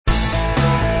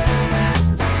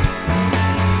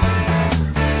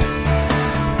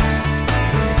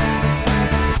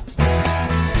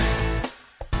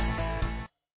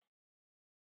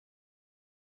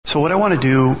So what I want to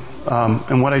do,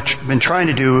 and what I've been trying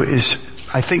to do is,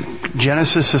 I think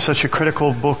Genesis is such a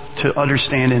critical book to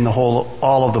understand in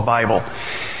all of the Bible.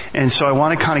 And so I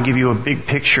want to kind of give you a big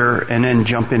picture and then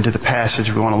jump into the passage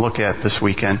we want to look at this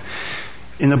weekend.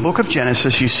 In the book of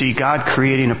Genesis, you see God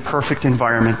creating a perfect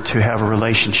environment to have a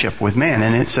relationship with man.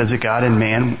 And it says that God and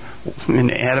man,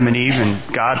 and Adam and Eve and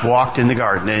God walked in the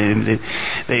garden. And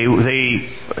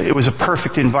it was a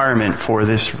perfect environment for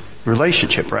this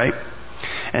relationship, right?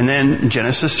 And then in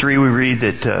Genesis 3 we read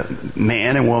that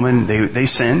man and woman, they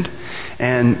sinned,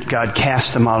 and God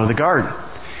cast them out of the garden.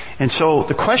 And so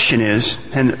the question is,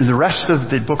 and the rest of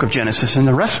the book of Genesis and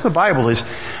the rest of the Bible is,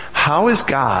 how is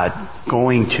God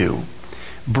going to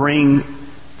bring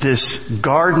this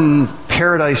garden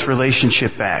paradise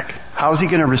relationship back? How is He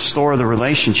going to restore the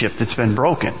relationship that's been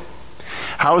broken?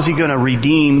 How is He going to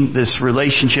redeem this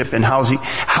relationship, and how's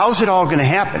it all going to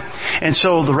happen? And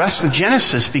so the rest of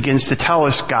Genesis begins to tell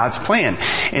us God's plan.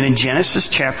 And in Genesis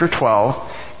chapter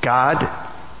 12, God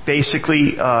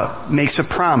basically makes a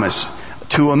promise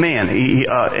to a man,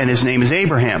 and his name is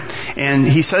Abraham. And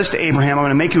He says to Abraham, I'm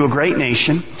going to make you a great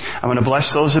nation. I'm going to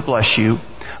bless those that bless you.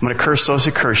 I'm going to curse those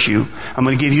that curse you. I'm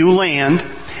going to give you land,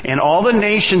 and all the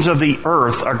nations of the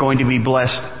earth are going to be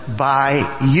blessed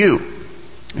by you.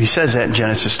 He says that in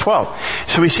Genesis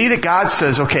 12. So we see that God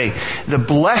says, okay, the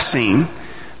blessing,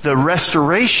 the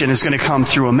restoration is going to come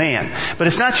through a man. But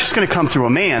it's not just going to come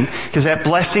through a man, because that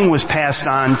blessing was passed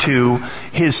on to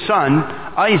his son,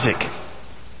 Isaac.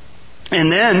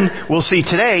 And then we'll see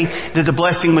today that the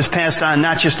blessing was passed on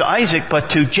not just to Isaac,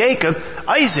 but to Jacob,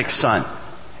 Isaac's son,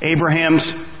 Abraham's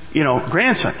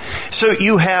grandson. So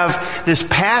you have this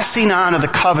passing on of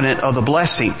the covenant of the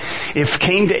blessing. It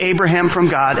came to Abraham from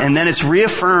God, and then it's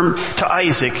reaffirmed to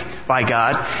Isaac by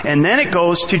God, and then it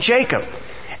goes to Jacob.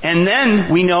 And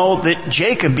then we know that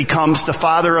Jacob becomes the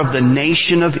father of the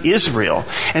nation of Israel.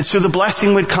 And so the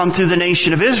blessing would come through the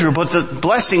nation of Israel, but the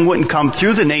blessing wouldn't come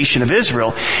through the nation of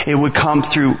Israel. It would come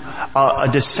through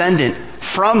a descendant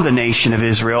from the nation of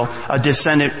Israel, a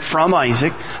descendant from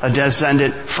Isaac, a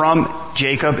descendant from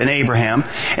Jacob and Abraham,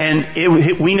 and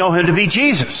we know Him to be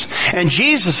Jesus. And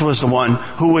Jesus was the one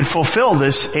who would fulfill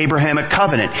this Abrahamic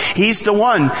covenant. He's the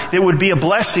one that would be a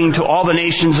blessing to all the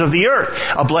nations of the earth,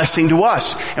 a blessing to us.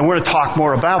 And we're going to talk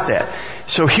more about that.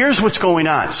 So here's what's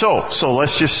going on. So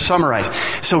let's just summarize.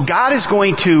 So God is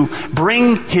going to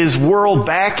bring His world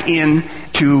back in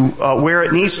to where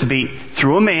it needs to be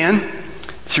through a man,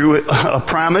 through a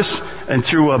promise, and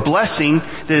through a blessing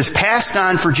that is passed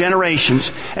on for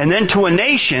generations, and then to a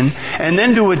nation, and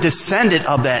then to a descendant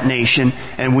of that nation,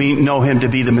 and we know Him to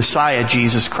be the Messiah,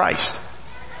 Jesus Christ.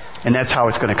 And that's how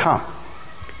it's going to come.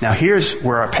 Now here's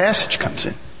where our passage comes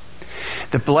in.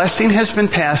 The blessing has been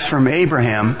passed from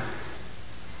Abraham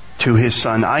to his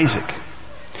son Isaac.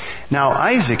 Now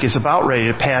Isaac is about ready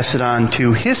to pass it on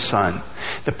to his son.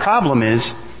 The problem is,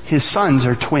 his sons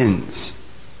are twins.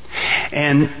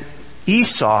 And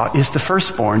Esau is the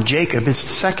firstborn, Jacob is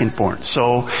the secondborn.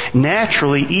 So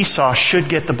naturally Esau should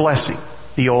get the blessing.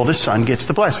 The oldest son gets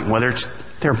the blessing. Whether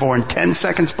they're born 10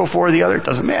 seconds before the other, it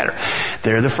doesn't matter.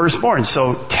 They're the firstborn.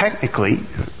 So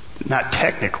not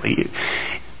technically,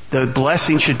 the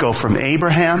blessing should go from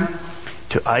Abraham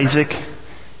to Isaac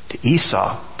to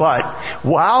Esau. But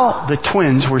while the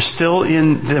twins were still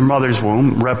in their mother's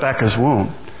womb, Rebeka's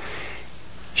womb,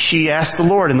 she asked the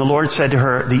Lord, and the Lord said to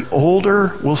her, the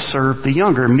older will serve the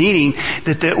younger, meaning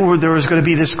that there was going to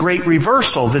be this great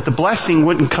reversal, that the blessing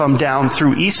wouldn't come down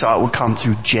through Esau, it would come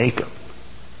through Jacob.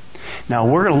 Now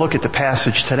we're going to look at the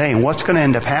passage today, and what's going to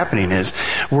end up happening is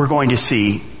we're going to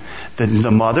see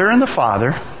the mother and the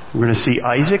father. We're going to see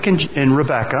Isaac and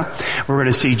Rebeka. We're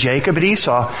going to see Jacob and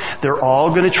Esau. They're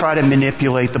all going to try to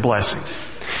manipulate the blessing.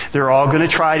 They're all going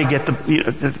to try to get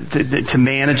to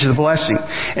manage the blessing.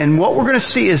 And what we're going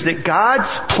to see is that God's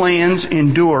plans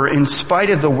endure in spite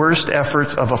of the worst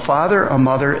efforts of a father, a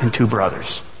mother, and two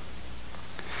brothers.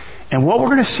 And what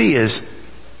we're going to see is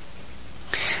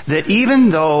that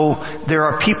even though there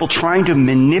are people trying to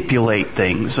manipulate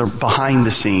things or behind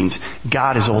the scenes,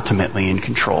 God is ultimately in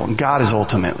control. And God is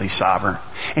ultimately sovereign.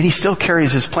 And He still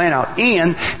carries His plan out.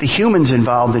 And the humans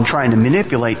involved in trying to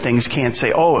manipulate things can't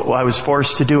say, well, I was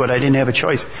forced to do it. I didn't have a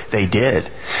choice. They did.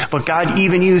 But God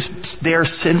even used their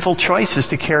sinful choices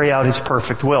to carry out His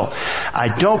perfect will.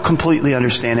 I don't completely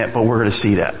understand it, but we're going to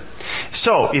see that.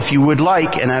 So, if you would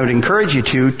like, and I would encourage you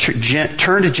to,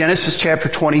 turn to Genesis chapter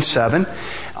 27.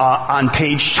 On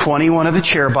page 21 of the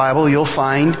Chair Bible, you'll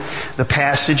find the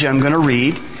passage I'm going to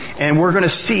read. And we're going to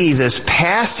see this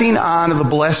passing on of the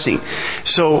blessing.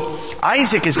 So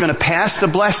Isaac is going to pass the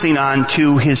blessing on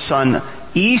to his son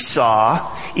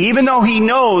Esau, even though he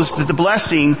knows that the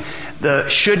blessing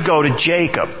should go to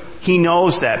Jacob. He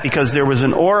knows that because there was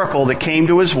an oracle that came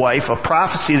to his wife, a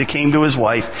prophecy that came to his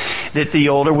wife, that the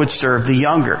older would serve the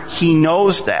younger. He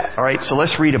knows that. All right, so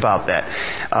let's read about that.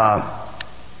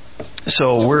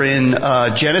 So we're in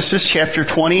Genesis chapter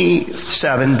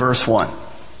 27, verse 1.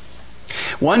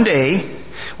 One day,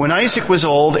 when Isaac was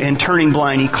old and turning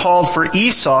blind, he called for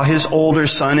Esau, his older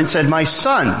son, and said, "My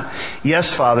son."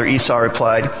 "Yes, father," Esau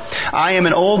replied. "I am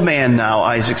an old man now,"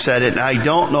 Isaac said, "and I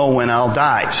don't know when I'll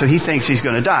die." So he thinks he's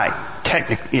going to die.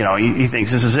 Technically, he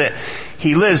thinks this is it.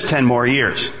 He lives 10 more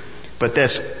years. But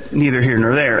that's neither here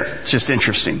nor there. It's just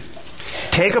interesting.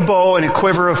 "Take a bow and a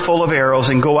quiver full of arrows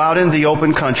and go out into the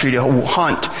open country to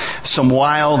hunt some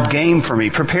wild game for me.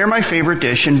 Prepare my favorite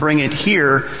dish and bring it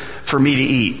here for me to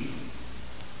eat.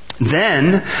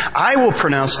 Then I will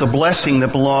pronounce the blessing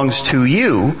that belongs to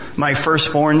you, my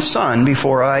firstborn son,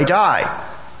 before I die."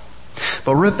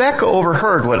 But Rebeka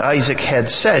overheard what Isaac had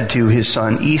said to his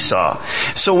son Esau.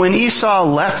 So when Esau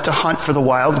left to hunt for the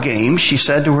wild game, she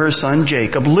said to her son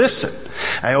Jacob, "Listen,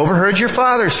 I overheard your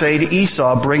father say to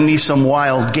Esau, 'Bring me some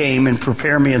wild game and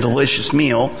prepare me a delicious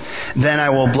meal. Then I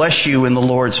will bless you in the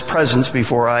Lord's presence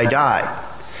before I die.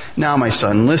 Now, my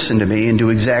son, listen to me and do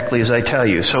exactly as I tell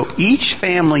you.'" So each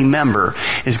family member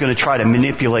is going to try to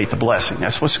manipulate the blessing.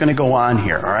 That's what's going to go on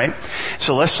here, all right?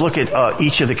 So let's look at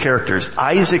each of the characters.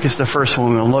 Isaac is the first one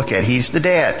we're going to look at. He's the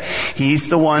dad. He's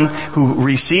the one who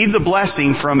received the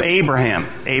blessing from Abraham.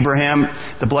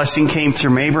 The blessing came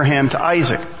from Abraham to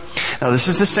Isaac. Now, this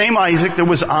is the same Isaac that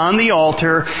was on the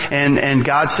altar, and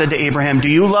God said to Abraham, "Do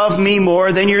you love me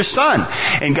more than your son?"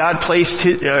 And God placed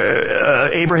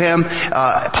Abraham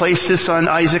placed his son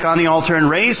Isaac on the altar and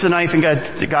raised the knife, and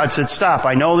God said, "Stop,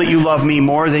 I know that you love me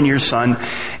more than your son."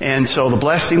 And so the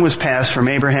blessing was passed from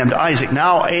Abraham to Isaac.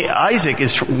 Now Isaac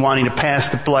is wanting to pass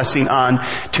the blessing on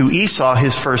to Esau,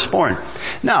 his firstborn.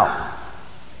 Now,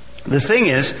 the thing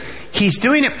is, he's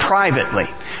doing it privately.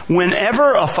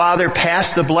 Whenever a father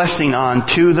passed the blessing on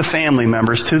to the family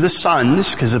members, to the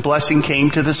sons, because the blessing came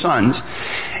to the sons,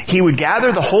 he would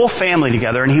gather the whole family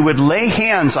together and he would lay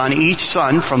hands on each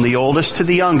son from the oldest to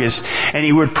the youngest, and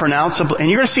he would pronounce and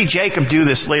you're going to see Jacob do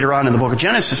this later on in the book of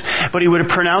Genesis, but he would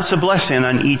pronounce a blessing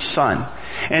on each son.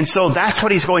 And so that's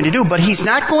what he's going to do. But he's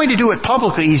not going to do it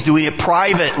publicly. He's doing it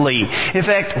privately. In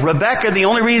fact, Rebeka, the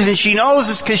only reason she knows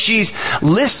is because she's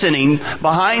listening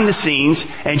behind the scenes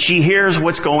and she hears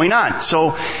what's going on.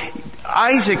 So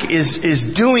Isaac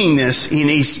is doing this, and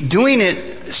he's doing it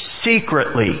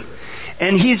secretly.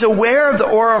 And he's aware of the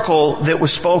oracle that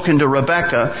was spoken to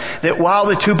Rebeka, that while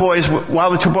the two boys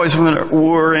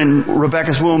were in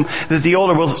Rebeka's womb, that the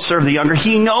older will serve the younger.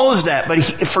 He knows that, but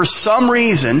for some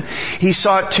reason, he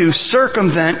sought to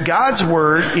circumvent God's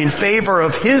word in favor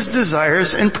of his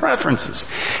desires and preferences.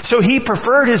 So he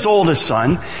preferred his oldest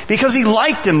son because he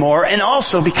liked him more, and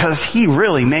also because he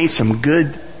really made some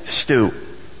good stew.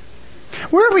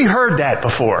 Where have we heard that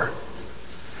before?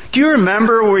 Do you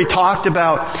remember where we talked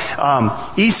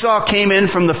about Esau came in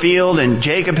from the field and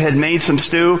Jacob had made some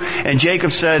stew, and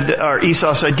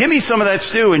Esau said, "Give me some of that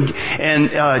stew,"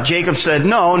 and Jacob said,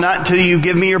 "No, not until you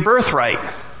give me your birthright."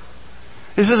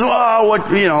 He says, "Well,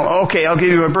 okay, I'll give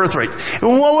you a birthright."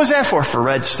 And what was that for? For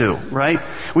red stew, right?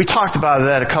 We talked about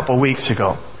that a couple of weeks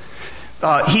ago.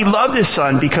 He loved his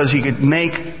son because he could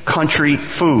make country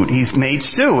food. He's made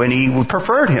stew, and he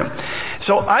preferred him.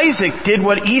 So Isaac did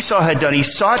what Esau had done. He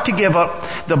sought to give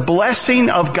up the blessing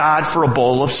of God for a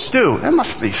bowl of stew. That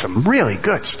must be some really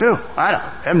good stew. I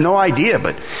have no idea,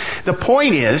 but the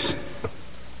point is,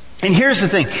 and here's the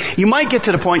thing, you might get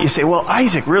to the point you say, well,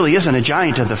 Isaac really isn't a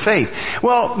giant of the faith.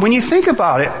 Well, when you think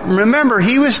about it, remember,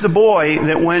 he was the boy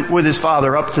that went with his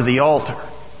father up to the altar.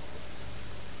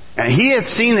 And he had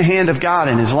seen the hand of God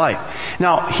in his life.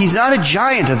 Now, he's not a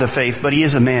giant of the faith, but he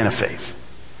is a man of faith.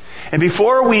 And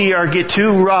before we get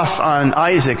too rough on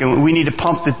Isaac, and we need to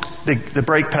pump the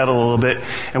brake pedal a little bit,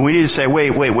 and we need to say,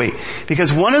 wait.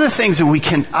 Because one of the things that we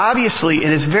can obviously,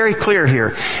 and it's very clear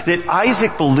here, that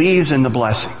Isaac believes in the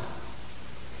blessing.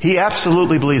 He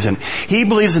absolutely believes in it. He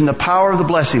believes in the power of the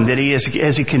blessing, that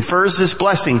as he confers this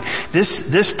blessing,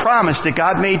 this promise that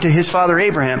God made to his father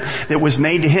Abraham, that was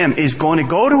made to him, is going to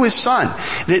go to his son.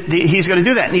 He's going to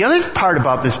do that. And the other part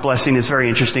about this blessing is very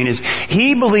interesting, is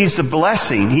he believes the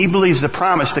blessing, he believes the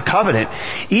promise, the covenant,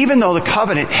 even though the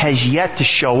covenant has yet to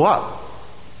show up.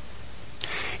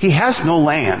 He has no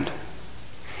land.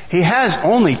 He has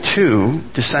only 2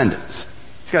 descendants.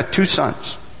 He's got 2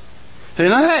 sons.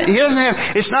 He doesn't have,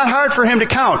 it's not hard for him to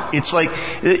count. It's like,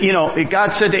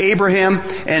 God said to Abraham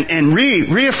and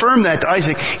reaffirmed that to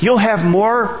Isaac, you'll have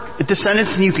more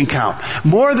descendants than you can count.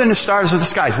 More than the stars of the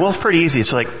skies. Well, it's pretty easy.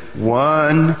 It's like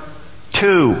 1,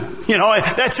 2.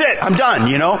 That's it. I'm done,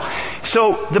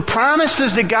 So the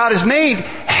promises that God has made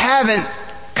haven't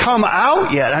come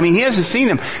out yet. I mean, he hasn't seen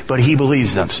them, but he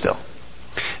believes them still.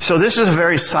 So this is a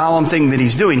very solemn thing that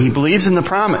he's doing. He believes in the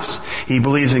promise. He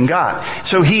believes in God.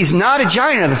 So he's not a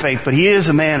giant of the faith, but he is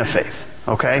a man of faith.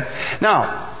 Okay?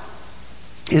 Now,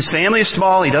 his family is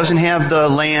small. He doesn't have the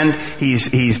land. He's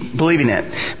believing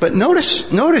that. But notice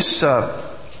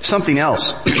something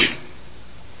else.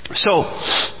 So,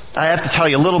 I have to tell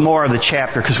you a little more of the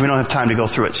chapter because we don't have time to go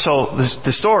through it. So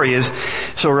the story is,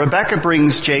 Rebeka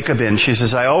brings Jacob in. She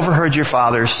says, I overheard your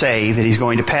father say that he's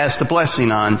going to pass the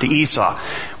blessing on to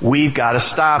Esau. We've got to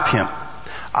stop him.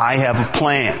 I have a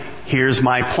plan. Here's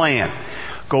my plan.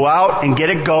 Go out and get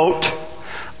a goat.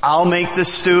 I'll make the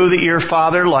stew that your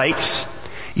father likes.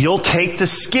 You'll take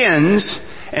the skins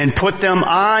and put them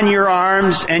on your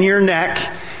arms and your neck,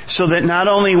 so that not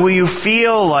only will you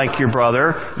feel like your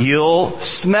brother, you'll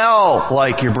smell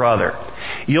like your brother.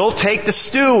 You'll take the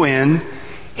stew in.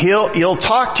 You'll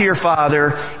talk to your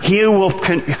father. He will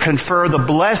confer the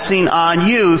blessing on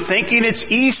you, thinking it's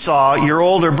Esau, your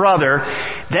older brother.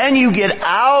 Then you get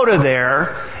out of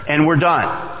there, and we're done.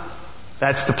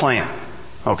 That's the plan.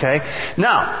 Okay?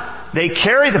 Now, they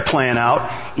carry the plan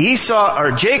out.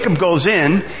 Jacob goes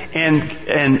in,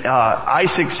 and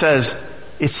Isaac says,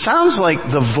 it sounds like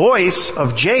the voice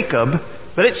of Jacob,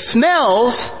 but it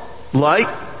smells like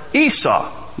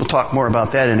Esau. We'll talk more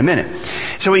about that in a minute.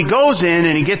 So he goes in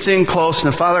and he gets in close,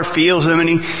 and the father feels him and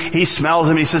he smells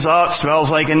him. And he says, "Oh, it smells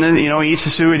like," and then he eats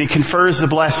the stew and he confers the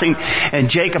blessing. And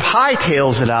Jacob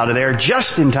hightails it out of there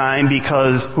just in time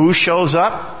because who shows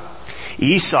up?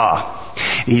 Esau.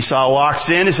 Esau walks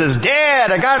in and says,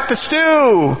 "Dad, I got the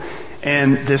stew."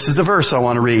 And this is the verse I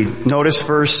want to read. Notice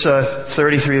verse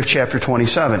 33 of chapter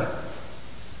 27.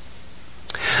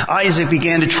 Isaac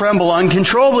began to tremble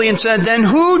uncontrollably and said, "Then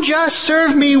who just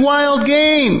served me wild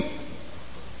game?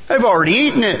 I've already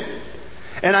eaten it.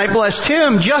 And I blessed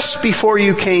him just before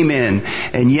you came in.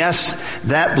 And yes,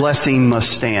 that blessing must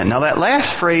stand." Now that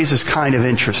last phrase is kind of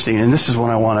interesting, and this is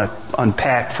what I want to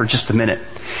unpack for just a minute.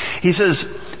 He says,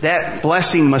 that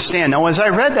blessing must stand. Now as I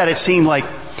read that, it seemed like,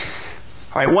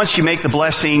 all right, once you make the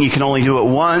blessing, you can only do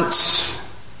it once.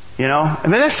 I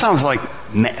mean, that sounds like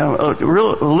a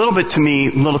little bit to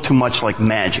me, a little too much like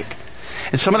magic.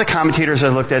 And some of the commentators I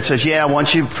looked at says, yeah,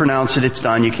 once you pronounce it, it's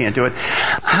done. You can't do it.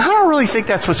 I don't really think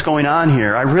that's what's going on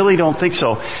here. I really don't think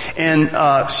so. And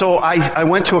so I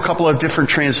went to a couple of different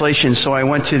translations. So I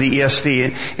went to the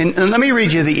ESV. And let me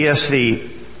read you the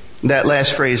ESV, that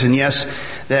last phrase. And yes,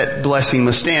 that blessing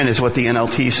must stand is what the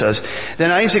NLT says.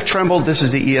 Then Isaac trembled. This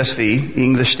is the ESV,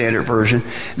 English Standard Version.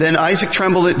 Then Isaac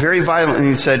trembled very violently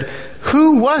and said,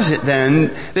 "Who was it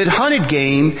then that hunted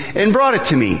game and brought it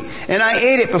to me? And I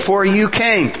ate it before you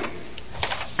came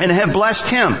and have blessed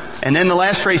him." And then the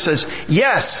last phrase says,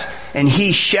 "Yes, and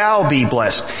he shall be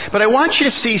blessed." But I want you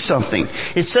to see something.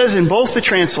 It says in both the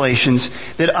translations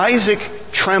that Isaac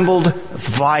trembled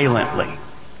violently.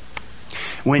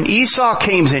 When Esau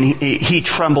came in, he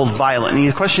trembled violently.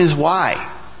 The question is why?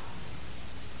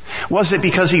 Was it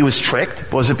because he was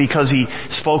tricked? Was it because he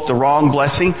spoke the wrong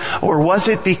blessing? Or was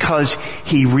it because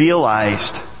he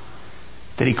realized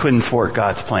that he couldn't thwart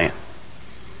God's plan?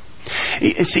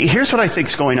 See, here's what I think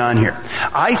is going on here.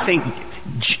 I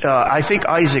think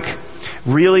Isaac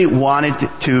really wanted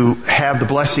to have the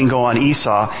blessing go on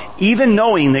Esau, even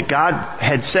knowing that God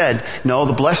had said, no,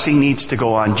 the blessing needs to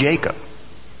go on Jacob.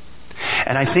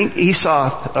 And I think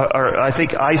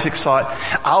Isaac thought,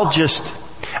 I'll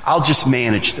just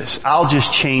manage this. I'll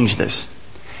just change this.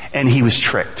 And he was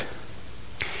tricked.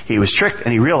 He was tricked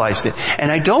and he realized it.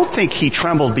 And I don't think he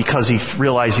trembled because he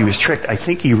realized he was tricked. I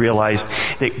think he realized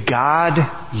that God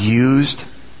used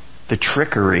the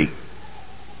trickery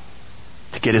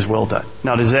to get his will done.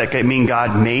 Now, does that mean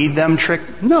God made them trick?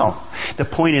 No. The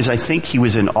point is, I think he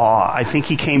was in awe. I think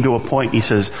he came to a point and he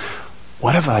says,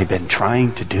 what have I been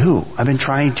trying to do? I've been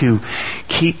trying to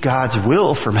keep God's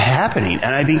will from happening.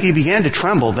 And I think he began to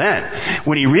tremble then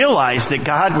when he realized that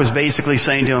God was basically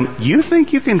saying to him, you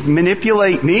think you can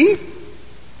manipulate me?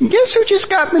 Guess who just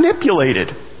got manipulated?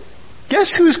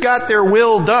 Guess who's got their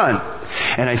will done?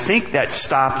 And I think that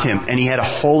stopped him and he had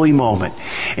a holy moment.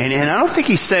 And I don't think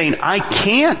he's saying, I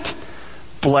can't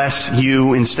bless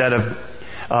you instead of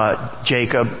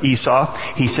Jacob,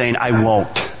 Esau. He's saying, I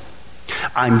won't.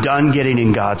 I'm done getting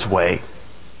in God's way.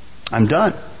 I'm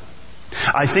done.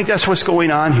 I think that's what's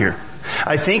going on here.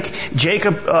 I think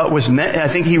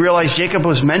he realized Jacob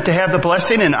was meant to have the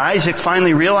blessing, and Isaac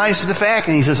finally realizes the fact,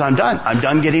 and he says, I'm done. I'm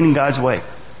done getting in God's way.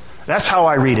 That's how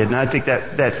I read it, and I think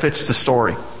that fits the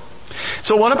story.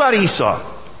 So what about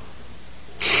Esau?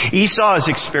 Esau has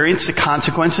experienced the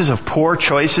consequences of poor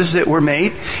choices that were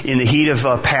made in the heat of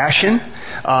passion.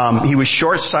 He was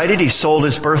short-sighted. He sold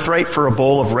his birthright for a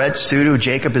bowl of red stew to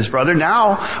Jacob, his brother.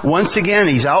 Now, once again,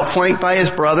 he's outflanked by his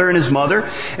brother and his mother.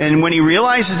 And when he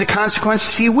realizes the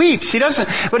consequences, he weeps.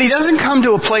 But he doesn't come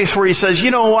to a place where he says, you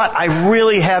know what? I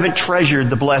really haven't treasured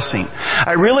the blessing.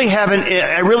 I really haven't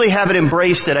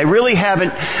embraced it. I really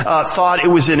haven't thought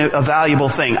it was a valuable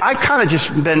thing. I've kind of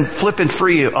just been flipping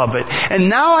free of it.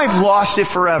 And now I've lost it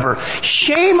forever.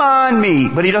 Shame on me.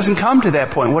 But he doesn't come to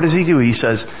that point. What does he do? He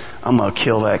says, I'm going to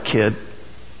kill that kid.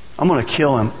 I'm going to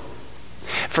kill him.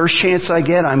 First chance I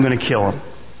get, I'm going to kill him.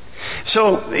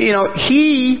 So,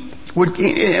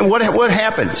 what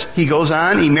happens? He goes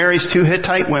on, he marries 2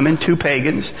 Hittite women, 2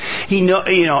 pagans.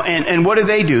 And what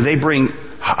do? They bring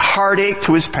heartache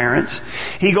to his parents.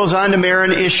 He goes on to marry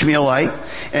an Ishmaelite.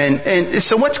 And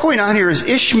so what's going on here is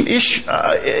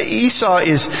Esau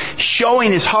is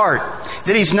showing his heart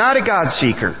that he's not a God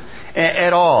seeker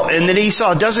at all. And that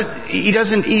Esau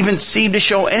doesn't even seem to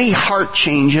show any heart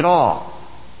change at all.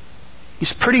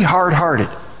 He's pretty hard-hearted.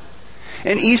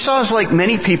 And Esau is like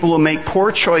many people who make poor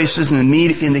choices in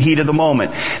the heat of the moment.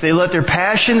 They let their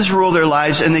passions rule their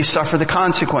lives and they suffer the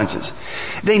consequences.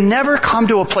 They never come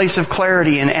to a place of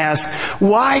clarity and ask,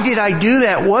 why did I do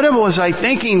that? What was I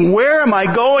thinking? Where am I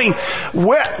going?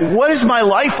 What is my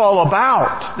life all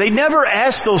about? They never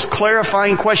ask those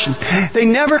clarifying questions. They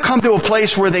never come to a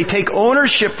place where they take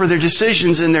ownership for their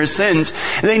decisions and their sins.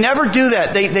 They never do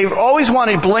that. They always want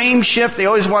to blame shift. They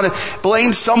always want to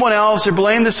blame someone else or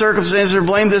blame the circumstances or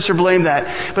blame this or blame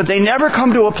that. But they never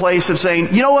come to a place of saying,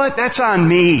 you know what, that's on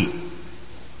me.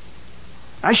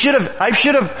 I should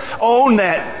have owned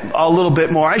that a little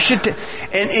bit more.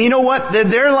 And you know what?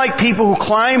 They're like people who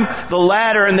climb the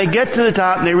ladder and they get to the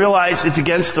top and they realize it's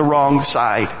against the wrong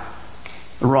side,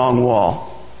 the wrong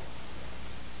wall.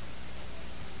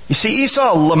 You see,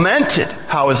 Esau lamented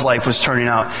how his life was turning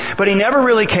out, but he never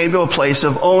really came to a place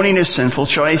of owning his sinful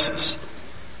choices.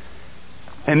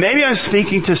 And maybe I'm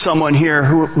speaking to someone here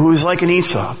who's like an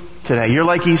Esau today. You're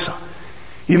like Esau.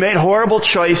 You made horrible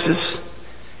choices.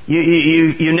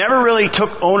 You never really took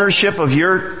ownership of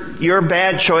your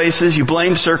bad choices. You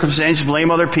blame circumstances, you blame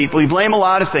other people, you blame a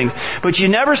lot of things. But you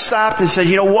never stopped and said,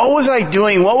 what was I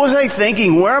doing? What was I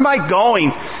thinking? Where am I going?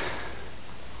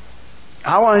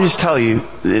 I want to just tell you,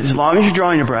 as long as you're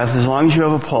drawing your breath, as long as you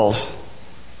have a pulse,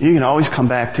 you can always come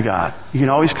back to God. You can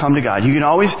always come to God.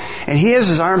 And He has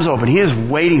His arms open. He is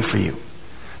waiting for you.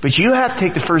 But you have to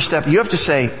take the first step. You have to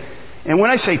say, and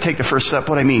when I say take the first step,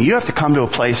 what I mean, you have to come to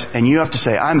a place and you have to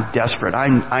say, I'm desperate.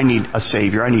 I need a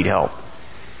Savior. I need help.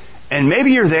 And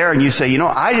maybe you're there and you say,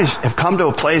 I just have come to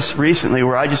a place recently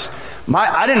where I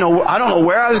don't know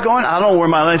where I was going. I don't know where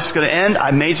my life is going to end.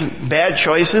 I made some bad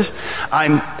choices.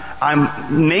 I'm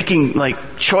making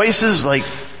choices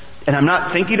and I'm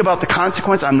not thinking about the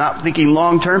consequence. I'm not thinking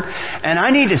long term. And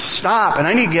I need to stop and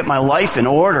I need to get my life in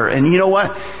order. And you know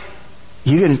what?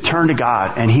 You can turn to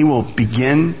God and He will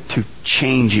begin to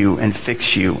change you and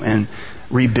fix you and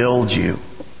rebuild you.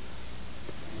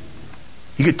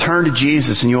 You could turn to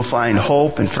Jesus and you'll find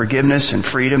hope and forgiveness and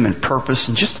freedom and purpose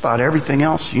and just about everything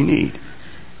else you need.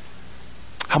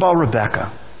 How about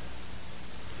Rebeka?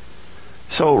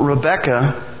 So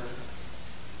Rebeka,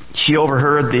 she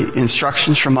overheard the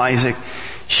instructions from Isaac.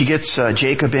 She gets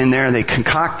Jacob in there. They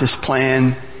concoct this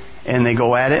plan and they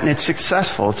go at it and it's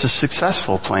successful. It's a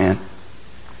successful plan.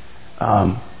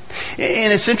 And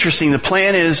it's interesting. The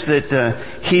plan is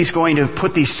that he's going to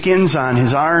put these skins on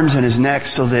his arms and his neck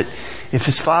so that if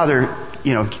his father,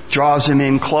 draws him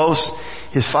in close,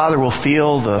 his father will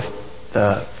feel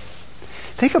the.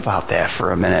 Think about that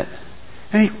for a minute.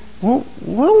 What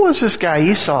was this guy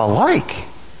Esau like?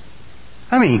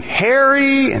 I mean,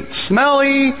 hairy and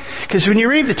smelly. Because when you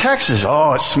read the text, it says,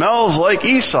 it smells like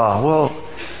Esau. Well,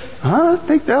 I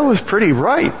think that was pretty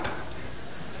ripe.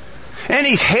 And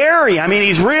he's hairy. I mean,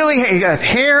 he got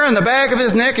hair on the back of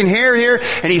his neck and hair here.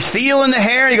 And he's feeling the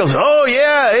hair. And he goes, oh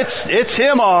yeah, it's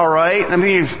him all right. I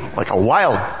mean, he's like a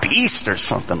wild beast or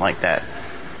something like that.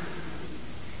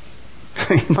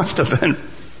 He must have been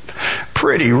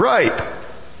pretty ripe.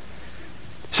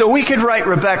 So we could write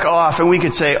Rebeka off and we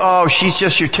could say, oh, she's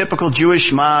just your typical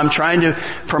Jewish mom trying to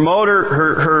promote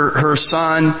her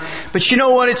son. But you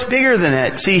know what? It's bigger than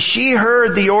that. See, she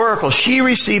heard the oracle. She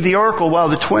received the oracle while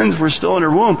the twins were still in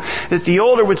her womb, that the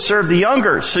older would serve the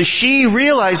younger. So she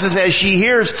realizes as she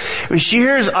hears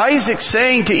Isaac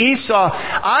saying to Esau,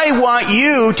 I want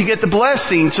you to get the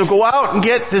blessing. So go out and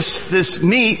get this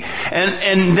meat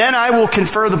and then I will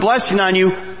confer the blessing on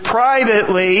you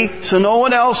privately, so no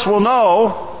one else will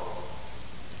know.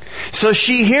 So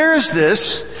she hears this.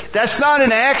 That's not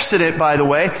an accident, by the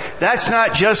way. That's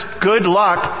not just good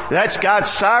luck. That's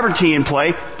God's sovereignty in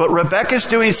play. But Rebekah's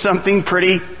doing something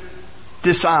pretty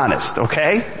dishonest,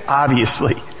 okay?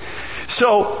 Obviously.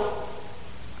 So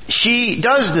she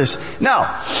does this.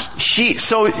 Now, she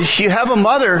have a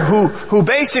mother who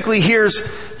basically hears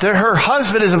that her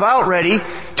husband is about ready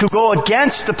to go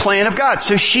against the plan of God.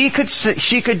 So she could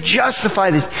justify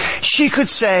this. She could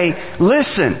say,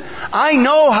 listen, I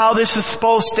know how this is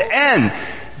supposed to end.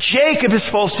 Jacob is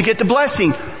supposed to get the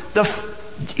blessing.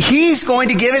 He's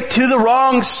going to give it to the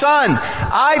wrong son.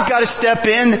 I've got to step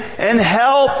in and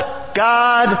help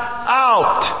God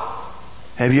out.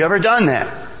 Have you ever done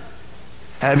that?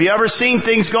 Have you ever seen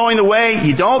things going the way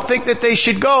you don't think that they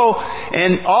should go,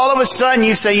 and all of a sudden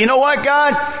you say, you know what,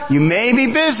 God? You may be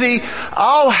busy.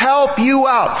 I'll help you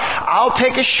out. I'll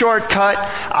take a shortcut.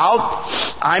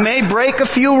 I may break a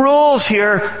few rules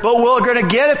here, but we're going to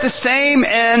get at the same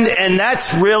end, and that's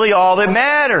really all that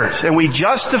matters. And we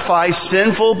justify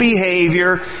sinful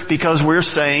behavior because we're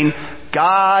saying,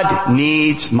 God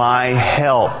needs my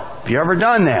help. Have you ever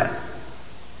done that?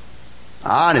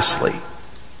 Honestly.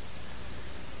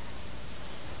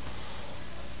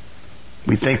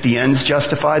 We think the ends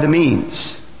justify the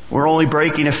means. We're only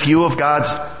breaking a few of God's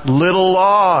little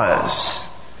laws.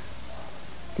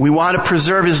 We want to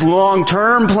preserve His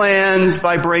long-term plans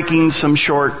by doing some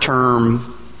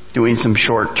short-term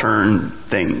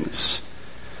things.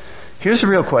 Here's the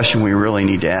real question we really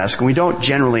need to ask, and we don't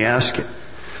generally ask it.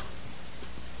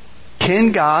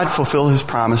 Can God fulfill His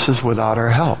promises without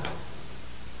our help?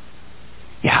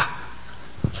 Yeah.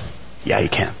 Yeah, He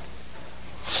can.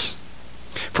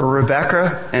 For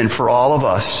Rebeka and for all of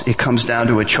us, it comes down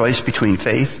to a choice between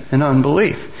faith and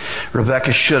unbelief.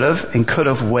 Rebeka should have and could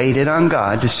have waited on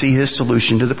God to see His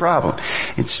solution to the problem.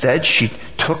 Instead, she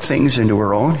took things into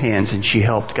her own hands and she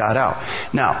helped God out.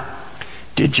 Now,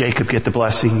 did Jacob get the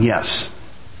blessing? Yes.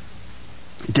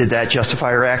 Did that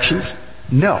justify her actions?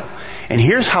 No. And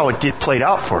here's how it played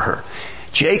out for her.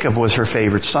 Jacob was her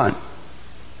favorite son.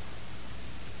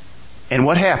 And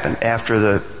what happened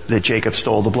after that Jacob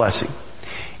stole the blessing?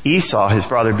 Esau, his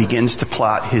brother, begins to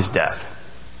plot his death.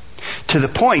 To the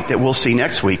point that we'll see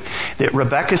next week that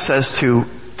Rebeka says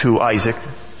to Isaac,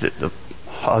 the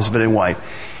husband and wife,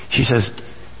 she says,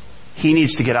 he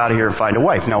needs to get out of here and find a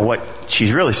wife. Now what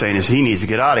she's really saying is he needs to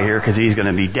get out of here because he's going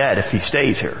to be dead if he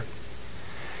stays here.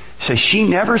 So she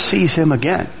never sees him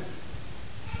again.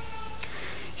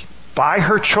 By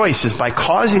her choices, by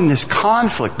causing this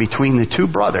conflict between the two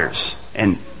brothers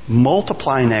and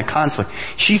multiplying that conflict,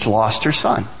 she's lost her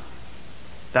son.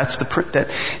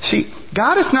 See,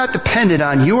 God is not dependent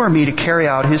on you or me to carry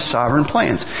out His sovereign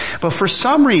plans. But for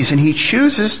some reason, He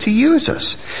chooses to use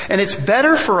us. And it's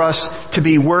better for us to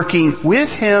be working with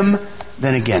Him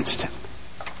than against Him.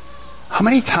 How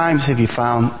many times have you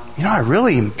found, I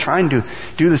really am trying to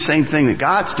do the same thing that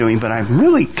God's doing, but I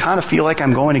really kind of feel like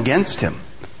I'm going against Him?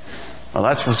 Well,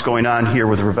 that's what's going on here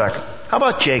with Rebeka. How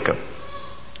about Jacob?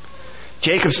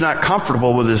 Jacob's not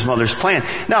comfortable with his mother's plan.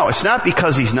 No, it's not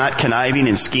because he's not conniving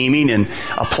and scheming and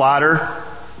a plotter,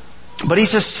 but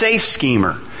he's a safe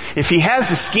schemer. If he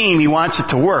has a scheme, he wants it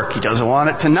to work. He doesn't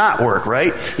want it to not work,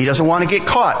 right? He doesn't want to get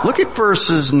caught. Look at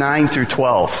verses 9 through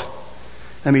 12.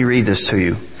 Let me read this to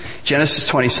you. Genesis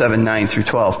 27, 9 through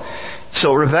 12.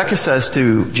 So Rebeka says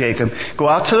to Jacob, go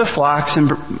out to the flocks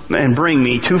and bring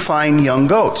me 2 fine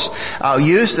young goats. I'll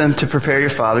use them to prepare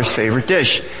your father's favorite dish.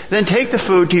 Then take the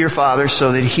food to your father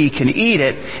so that he can eat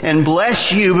it and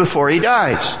bless you before he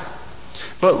dies.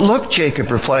 But look,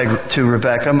 Jacob replied to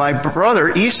Rebeka, my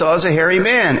brother Esau is a hairy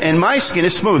man, and my skin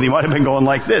is smooth. He might have been going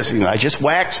like this. I just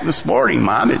waxed this morning,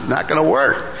 Mom. It's not going to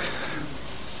work.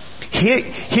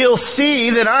 He'll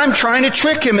see that I'm trying to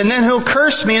trick him, and then he'll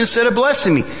curse me instead of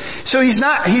blessing me. So he's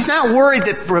not worried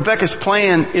that Rebekah's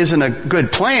plan isn't a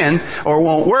good plan or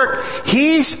won't work.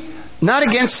 He's not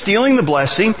against stealing the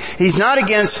blessing. He's not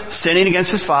against sinning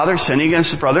against his father, sinning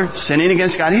against his brother, sinning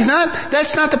against God.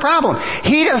 That's not the problem.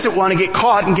 He doesn't want to get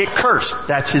caught and get cursed.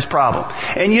 That's his problem.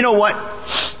 And you know what?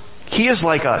 He is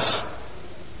like us.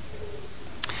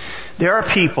 There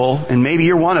are people, and maybe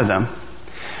you're one of them,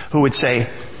 who would say,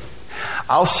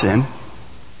 I'll sin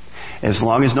as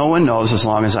long as no one knows, as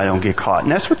long as I don't get caught.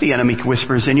 And that's what the enemy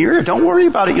whispers in your ear. Don't worry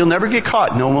about it. You'll never get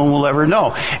caught. No one will ever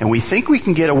know. And we think we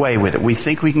can get away with it. We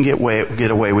think we can get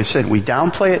away with sin. We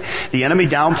downplay it. The enemy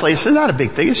downplays it. It's not a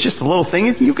big thing. It's just a little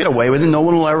thing. You get away with it. No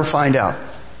one will ever find out.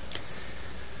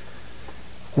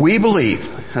 We believe,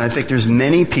 and I think there's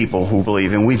many people who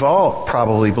believe, and we've all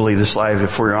probably believed this lie,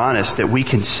 if we're honest, that we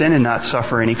can sin and not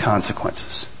suffer any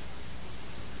consequences.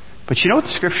 But you know what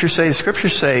the Scriptures say? The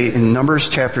Scriptures say in Numbers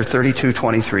chapter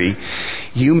 32:23,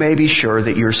 you may be sure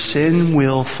that your sin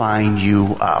will find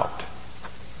you out.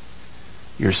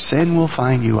 Your sin will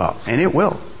find you out. And it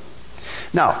will.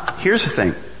 Now, here's the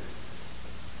thing.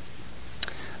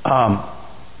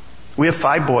 We have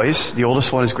 5 boys. The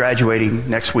oldest one is graduating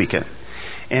next weekend.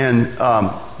 And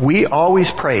we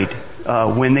always prayed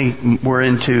when they were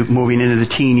moving into the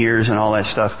teen years and all that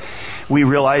stuff. We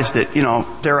realized that,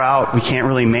 they're out. We can't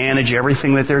really manage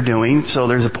everything that they're doing. So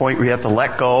there's a point where you have to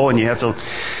let go and you have to,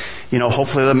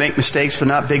 hopefully they'll make mistakes, but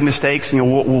not big mistakes. And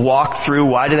we'll walk through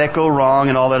why did that go wrong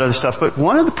and all that other stuff. But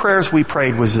one of the prayers we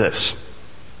prayed was this.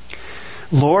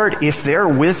 Lord, if they're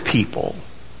with people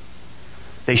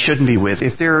they shouldn't be with,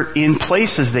 if they're in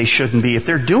places they shouldn't be, if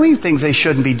they're doing things they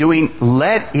shouldn't be doing,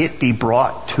 let it be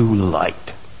brought to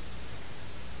light.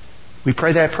 We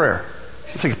pray that prayer.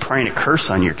 It's like praying a curse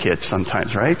on your kids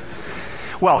sometimes, right?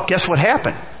 Well, guess what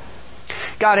happened?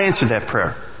 God answered that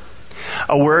prayer.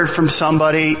 A word from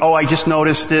somebody, I just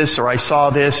noticed this, or I saw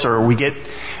this, or we get...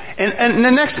 And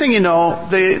the next thing you know,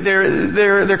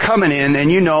 they're coming in, and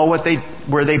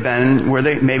where they've been,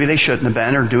 maybe they shouldn't have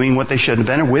been, or doing what they shouldn't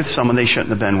have been, or with someone they shouldn't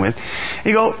have been with.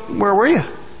 You go, where were you?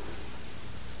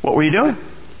 What were you doing?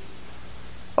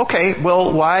 Okay,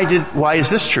 well, why is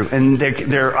this true? And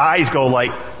their eyes go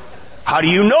like, how do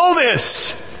you know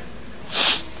this?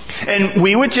 And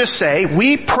we would just say,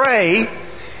 we pray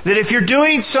that if you're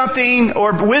doing something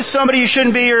or with somebody you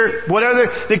shouldn't be or whatever,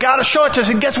 that God will show it to us.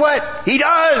 And guess what? He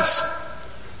does.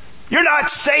 You're not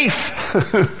safe.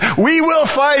 We will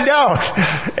find out.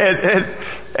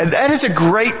 And that is a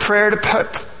great prayer to put,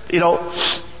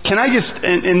 can I just,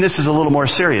 and this is a little more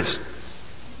serious.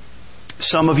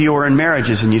 Some of you are in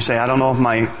marriages and you say, I don't know if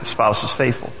my spouse is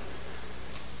faithful.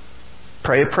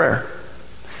 Pray a prayer.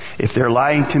 If they're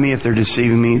lying to me, if they're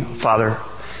deceiving me, Father,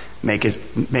 make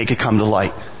it come to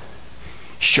light.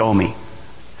 Show me.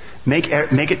 Make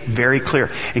it very clear.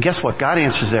 And guess what? God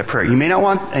answers that prayer. You may not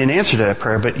want an answer to that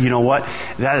prayer, but you know what?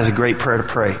 That is a great prayer to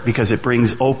pray because it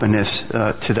brings openness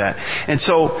to that. And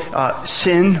so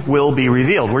sin will be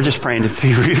revealed. We're just praying to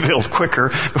be revealed quicker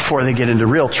before they get into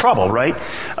real trouble, right?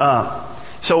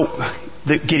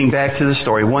 Getting back to the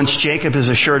story, once Jacob is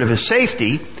assured of his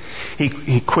safety,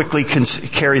 he quickly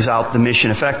carries out the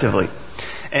mission effectively.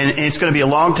 And it's going to be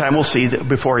a long time, we'll see,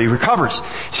 before he recovers.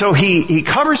 So he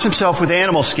covers himself with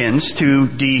animal skins to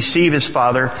deceive his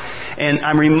father. And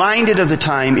I'm reminded of the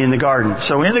time in the garden.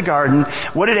 So in the garden,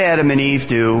 what did Adam and Eve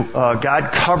do?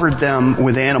 God covered them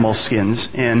with animal skins.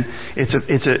 And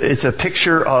it's a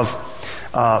picture of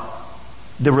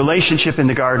the relationship in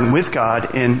the garden with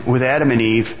God and with Adam and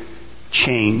Eve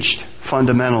changed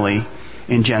fundamentally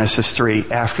in Genesis 3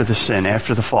 after the sin,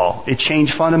 after the fall. It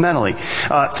changed fundamentally.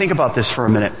 Think about this for a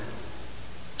minute.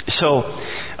 So,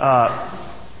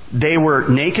 they were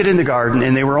naked in the garden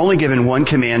and they were only given one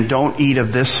command, don't eat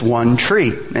of this one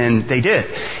tree. And they did.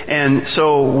 And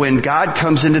so when God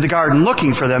comes into the garden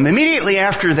looking for them, immediately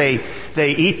after they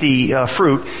eat the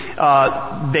fruit,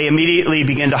 they immediately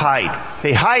begin to hide.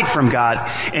 They hide from God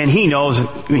and He knows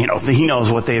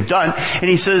what they have done. And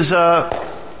He says,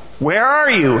 where are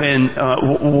you? And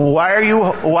why are you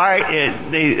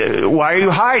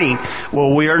hiding?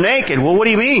 Well, we are naked. Well, what do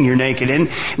you mean you're naked? And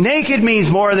naked means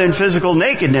more than physical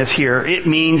nakedness here. It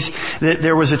means that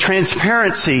there was a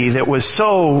transparency that was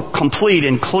so complete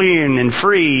and clean and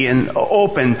free and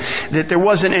open that there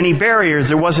wasn't any barriers,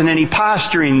 there wasn't any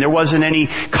posturing, there wasn't any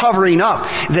covering up.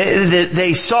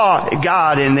 They saw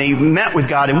God and they met with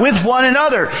God and with one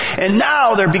another. And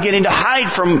now they're beginning to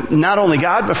hide from not only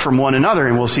God but from one another.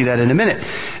 And we'll see that in a minute.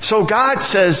 So God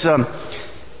says,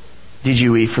 did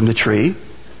you eat from the tree?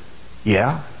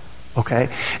 Yeah. Okay.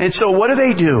 And so what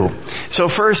do? So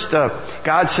first,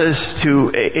 God says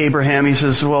to Abraham, He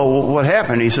says, well, what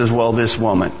happened? He says, well, this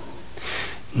woman.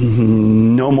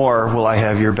 No more will I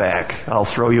have your back.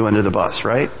 I'll throw you under the bus,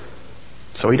 right?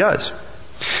 So He does.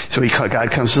 So God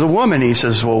comes to the woman and He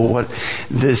says, well,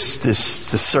 the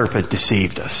serpent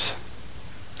deceived us.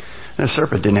 And the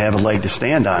serpent didn't have a leg to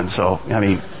stand on, so,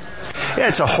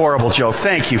 it's a horrible joke.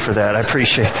 Thank you for that. I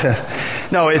appreciate that.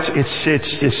 No, it's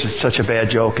such a bad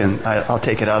joke, and I'll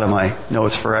take it out of my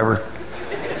notes forever.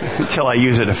 until I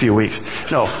use it in a few weeks.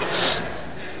 No.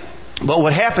 But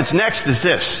what happens next is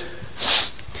this.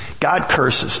 God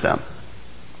curses them.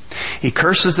 He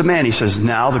curses the man. He says,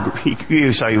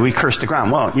 we curse the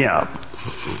ground. Well, yeah,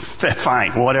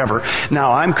 fine, whatever.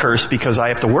 Now I'm cursed because I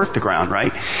have to work the ground,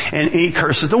 right? And he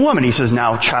curses the woman. He says,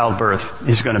 now childbirth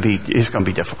is going to be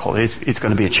difficult. It's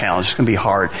going to be a challenge. It's going to be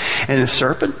hard. And the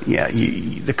serpent,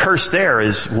 the curse there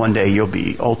is one day you'll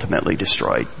be ultimately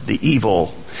destroyed. The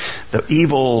evil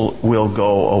will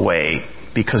go away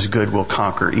because good will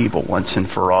conquer evil once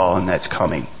and for all, and that's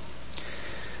coming.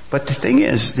 But the thing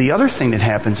is, the other thing that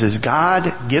happens is God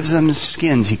gives them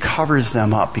skins. He covers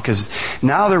them up because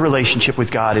now their relationship with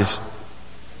God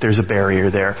there's a barrier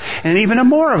there. And even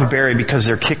more of a barrier because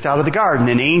they're kicked out of the garden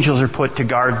and angels are put to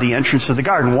guard the entrance of the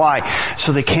garden. Why?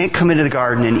 So they can't come into the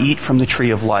garden and eat from the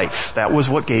tree of life. That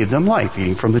was what gave them life,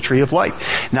 eating from the tree of life.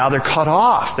 Now they're cut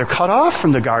off. They're cut off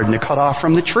from the garden. They're cut off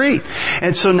from the tree.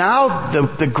 And so now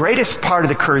the greatest part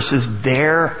of the curse is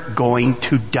they're going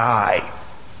to die.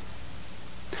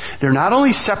 They're not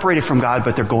only separated from God,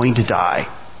 but they're going to die.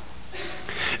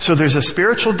 So there's a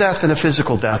spiritual death and a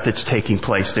physical death that's taking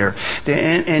place there.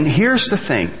 And here's the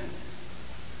thing.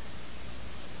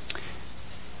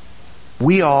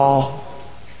 We all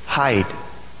hide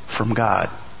from God.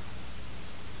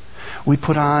 We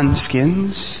put on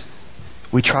skins.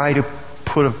 We try to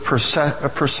put a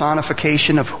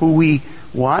personification of who we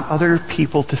want other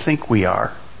people to think we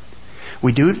are.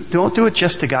 We don't do it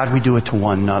just to God, we do it to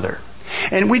one another.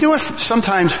 And we do it,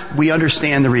 sometimes we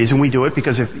understand the reason we do it,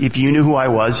 because if you knew who I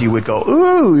was, you would go,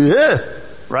 ooh, yeah,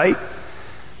 right?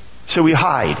 So we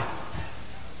hide.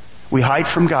 We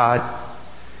hide from God,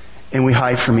 and we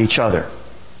hide from each other.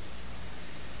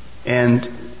 And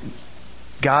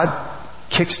God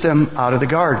kicks them out of the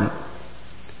garden.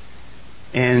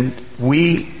 And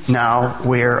we now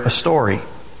wear a story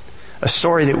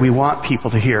that we want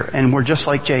people to hear. And we're just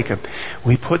like Jacob.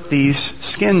 We put these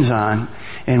skins on,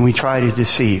 and we try to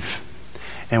deceive.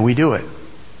 And we do it.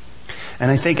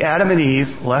 And I think Adam and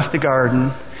Eve left the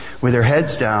garden with their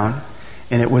heads down,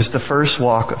 and it was the first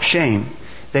walk of shame.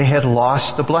 They had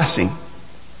lost the blessing.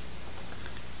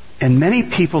 And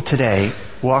many people today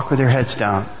walk with their heads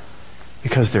down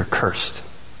because they're cursed.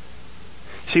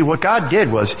 See, what God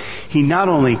did was, He not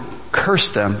only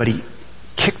cursed them, but He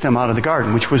kicked them out of the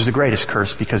garden, which was the greatest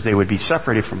curse, because they would be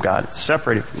separated from God,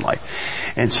 separated from life.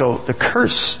 And so the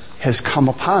curse has come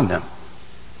upon them.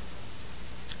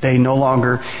 They no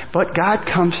longer... But God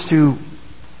comes to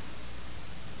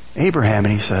Abraham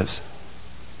and He says,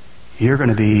 you're going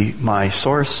to be my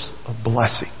source of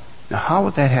blessing. Now, how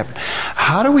would that happen?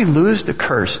 How do we lose the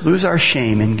curse, lose our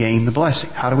shame, and gain the blessing?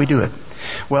 How do we do it?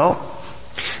 Well,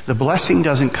 the blessing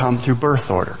doesn't come through birth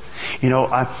order.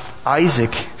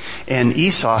 Isaac and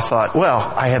Esau thought, well,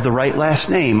 I have the right last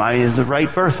name. I have the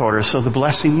right birth order, so the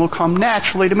blessing will come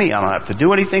naturally to me. I don't have to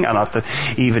do anything. I don't have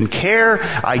to even care.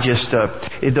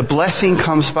 The blessing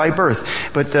comes by birth.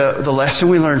 But the lesson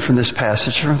we learn from this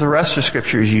passage, from the rest of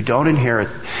Scripture, is you don't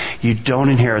inherit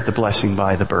the blessing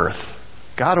by the birth.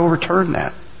 God overturned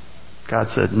that. God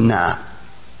said, nah,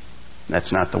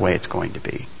 that's not the way it's going to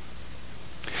be.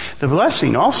 The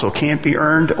blessing also can't be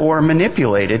earned or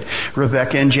manipulated.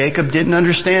 Rebeka and Jacob didn't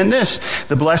understand this.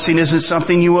 The blessing isn't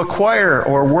something you acquire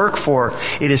or work for.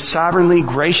 It is sovereignly,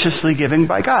 graciously given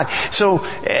by God. So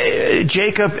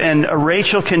Jacob and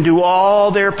Rachel can do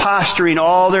all their posturing,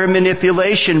 all their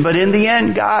manipulation, but in the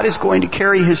end, God is going to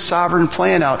carry His sovereign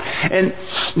plan out. And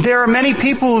there are many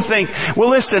people who think,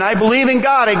 well, listen, I believe in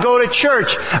God. I go to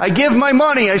church. I give my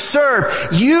money. I serve.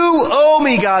 You owe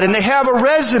me, God. And they have a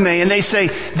resume and they say,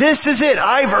 this is it.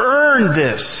 I've earned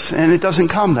this. And it doesn't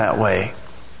come that way.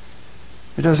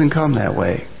 It doesn't come that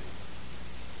way.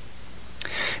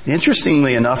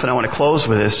 Interestingly enough, and I want to close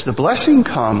with this, the blessing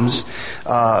comes,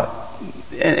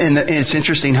 and it's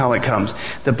interesting how it comes.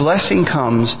 The blessing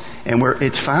comes, and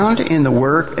it's found in the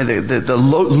word, the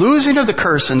losing of the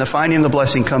curse and the finding of the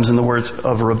blessing comes in the words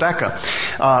of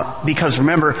Rebeka. Because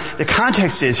remember, the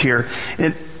context is here,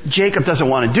 Jacob doesn't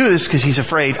want to do this because he's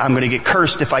afraid I'm going to get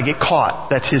cursed if I get caught.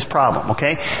 That's his problem,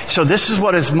 okay? So this is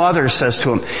what his mother says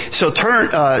to him. So turn,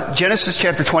 Genesis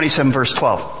chapter 27, verse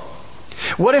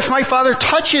 12. What if my father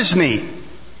touches me?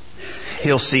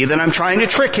 He'll see that I'm trying to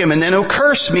trick him, and then he'll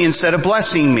curse me instead of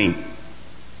blessing me.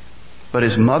 But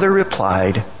his mother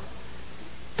replied,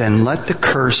 then let the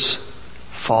curse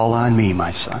fall on me,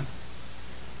 my son.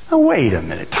 Now wait a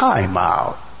minute, time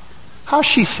out. How's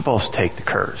she supposed to take the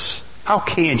curse? How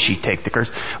can she take the curse?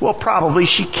 Well, probably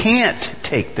she can't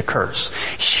take the curse.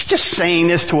 She's just saying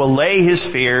this to allay his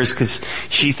fears because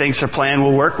she thinks her plan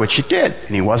will work, which it did,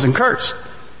 and he wasn't cursed.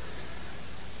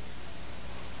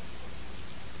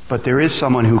 But there is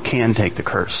someone who can take the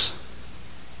curse.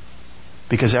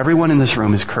 Because everyone in this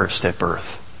room is cursed at birth.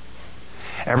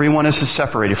 Every one of us is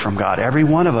separated from God. Every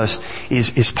one of us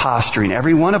is posturing.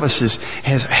 Every one of us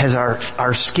has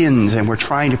our skins, and we're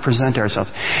trying to present ourselves.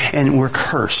 And we're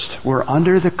cursed. We're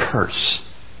under the curse.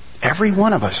 Every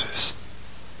one of us is.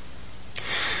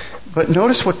 But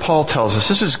notice what Paul tells us.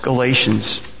 This is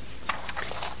Galatians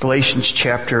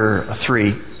chapter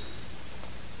 3.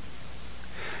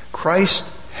 Christ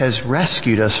has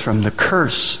rescued us from the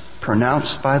curse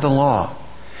pronounced by the law.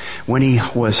 When he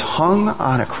was hung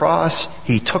on a cross,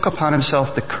 he took upon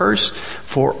himself the curse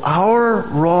for our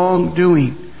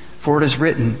wrongdoing. For it is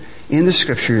written in the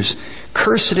Scriptures,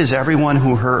 cursed is everyone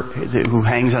who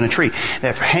hangs on a tree.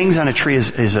 That hangs on a tree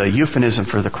is a euphemism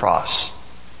for the cross.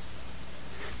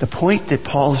 The point that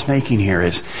Paul is making here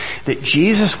is that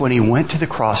Jesus, when he went to the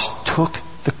cross, took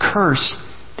the curse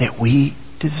that we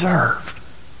deserved.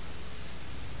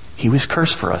 He was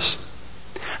cursed for us.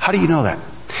 How do you know that?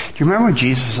 Do you remember when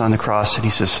Jesus was on the cross and he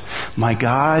says, my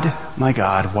God,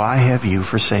 why have you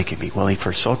forsaken me? Well, he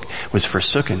was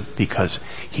forsaken because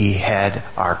he had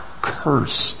our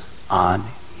curse on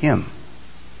him.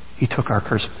 He took our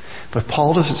curse. But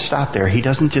Paul doesn't stop there. He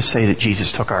doesn't just say that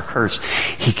Jesus took our curse.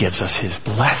 He gives us his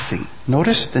blessing.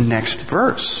 Notice the next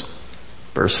verse.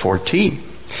 Verse 14.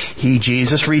 He,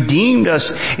 Jesus, redeemed us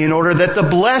in order that the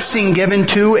blessing given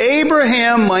to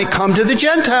Abraham might come to the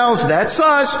Gentiles. That's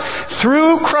us.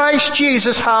 Through Christ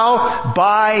Jesus. How?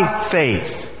 By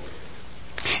faith.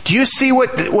 Do you see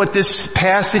what this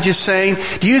passage is saying?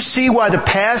 Do you see why the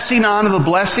passing on of the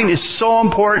blessing is so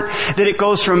important? That it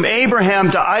goes from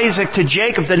Abraham to Isaac to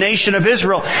Jacob, the nation of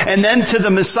Israel, and then to the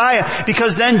Messiah.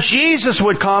 Because then Jesus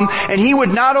would come and he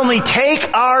would not only take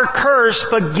our curse,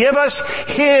 but give us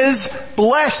his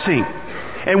blessing.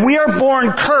 And we are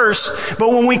born cursed, but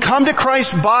when we come to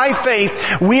Christ by faith,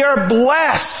 we are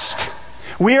blessed.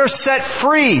 We are set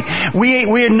free. We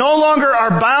no longer are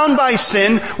bound by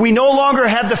sin. We no longer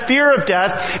have the fear of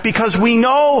death because we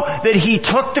know that he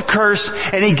took the curse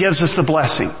and he gives us the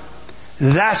blessing.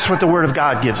 That's what the Word of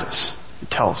God gives us. It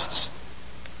tells us.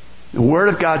 The Word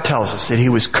of God tells us that he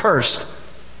was cursed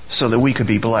so that we could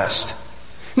be blessed.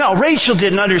 Now, Rachel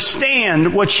didn't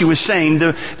understand what she was saying,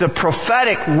 the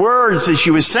prophetic words that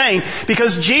she was saying,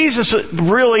 because Jesus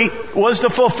really was the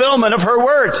fulfillment of her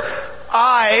words.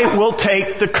 I will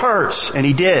take the curse. And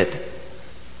he did.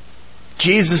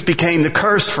 Jesus became the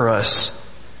curse for us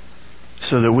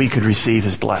so that we could receive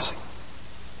his blessing.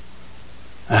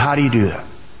 And how do you do that?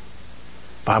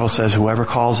 The Bible says, whoever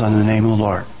calls on the name of the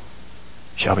Lord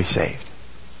shall be saved.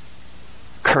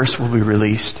 Curse will be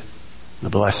released. The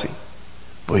blessing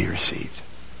will be received.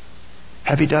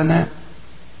 Have you done that?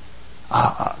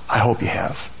 I hope you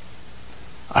have.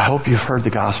 I hope you've heard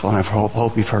the gospel, and I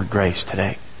hope you've heard grace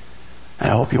today. And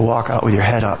I hope you walk out with your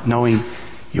head up knowing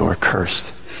you're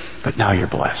cursed, but now you're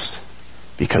blessed.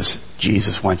 Because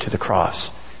Jesus went to the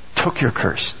cross, took your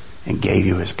curse, and gave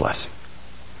you his blessing.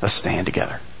 Let's stand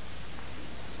together.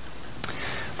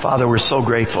 Father, we're so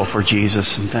grateful for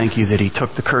Jesus, and thank you that he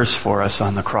took the curse for us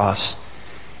on the cross,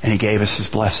 and he gave us his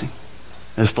blessing.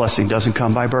 This blessing doesn't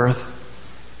come by birth.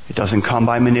 It doesn't come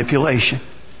by manipulation.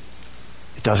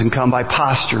 It doesn't come by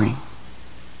posturing.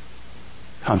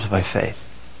 It comes by faith.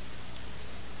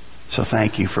 So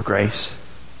thank you for grace.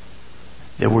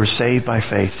 That we're saved by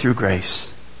faith through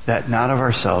grace. That not of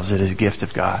ourselves, it is a gift of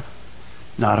God.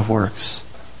 Not of works,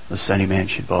 lest any man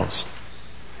should boast.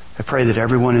 I pray that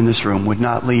everyone in this room would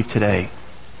not leave today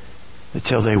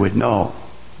until they would know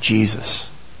Jesus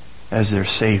as their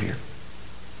Savior.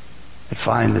 And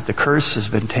find that the curse has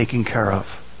been taken care of.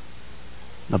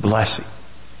 The blessing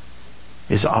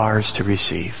is ours to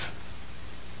receive.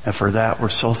 And for that we're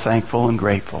so thankful and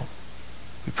grateful.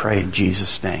 We pray in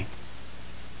Jesus' name.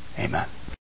 Amen.